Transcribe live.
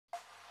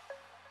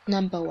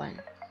Number 1.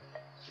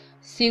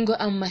 Single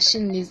arm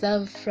machine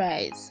reserve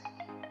fries.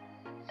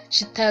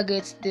 She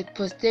targets the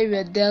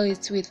posterior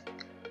delts with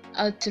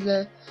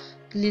alternative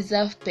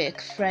reserve pec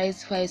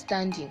fries while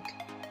standing.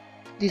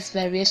 This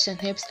variation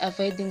helps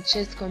avoiding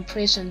chest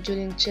compression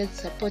during chest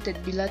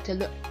supported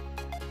bilateral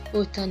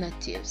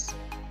alternatives.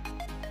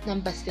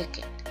 Number 2.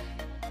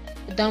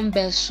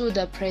 Dumbbell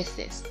shoulder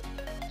presses.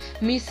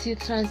 Missy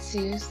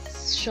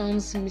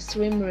transitions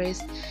swim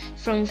race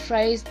from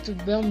fries to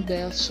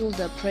dumbbell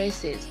shoulder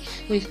presses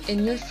with a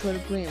neutral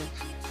grip.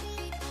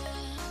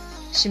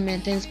 She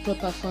maintains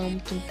proper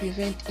form to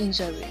prevent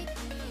injury.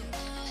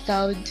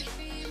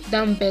 3rd,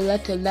 dumbbell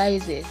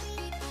lateralizes.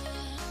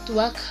 To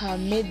work her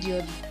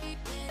medial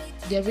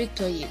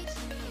deltoids,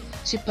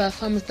 she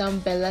performs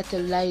dumbbell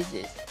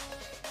lateralizes.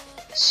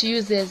 She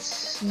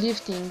uses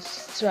lifting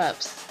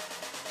straps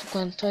to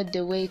control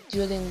the weight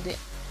during the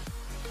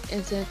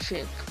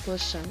eccentric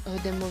portion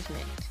of the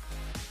movement.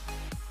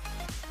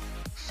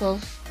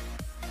 4th,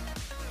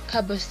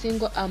 cable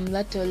single arm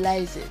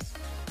lateralizes.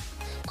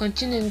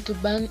 Continuing to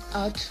burn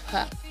out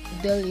her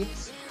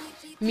delts,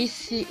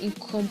 Missy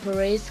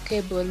incorporates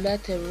cable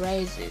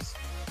lateralizes.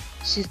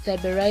 She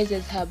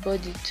stabilizes her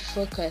body to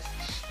focus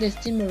the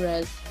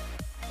stimulus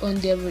on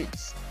the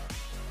ribs.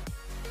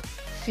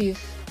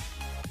 5th,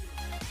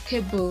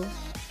 cable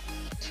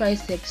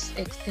triceps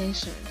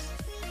extensions.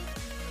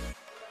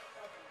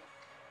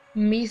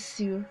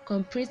 Missy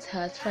completes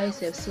her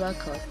triceps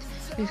workout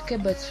with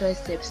cable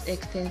triceps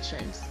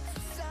extensions.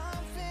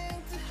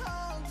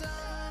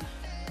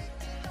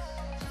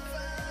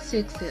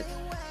 6th,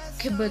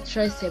 cable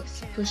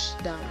triceps push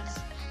downs.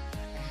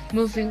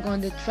 Moving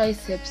on the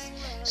triceps,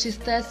 she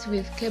starts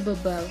with cable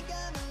bar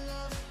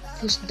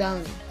push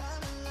down.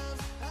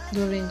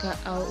 During her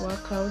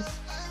workouts,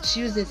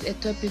 she uses a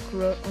topic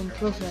roll on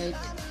provide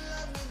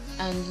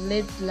and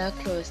lead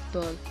lacrosse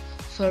ball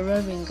for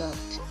rolling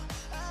out.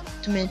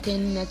 To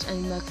maintain notch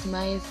and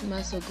maximize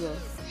muscle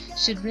growth,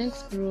 she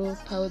drinks blue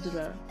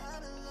powder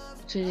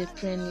to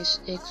replenish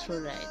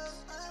electrolytes.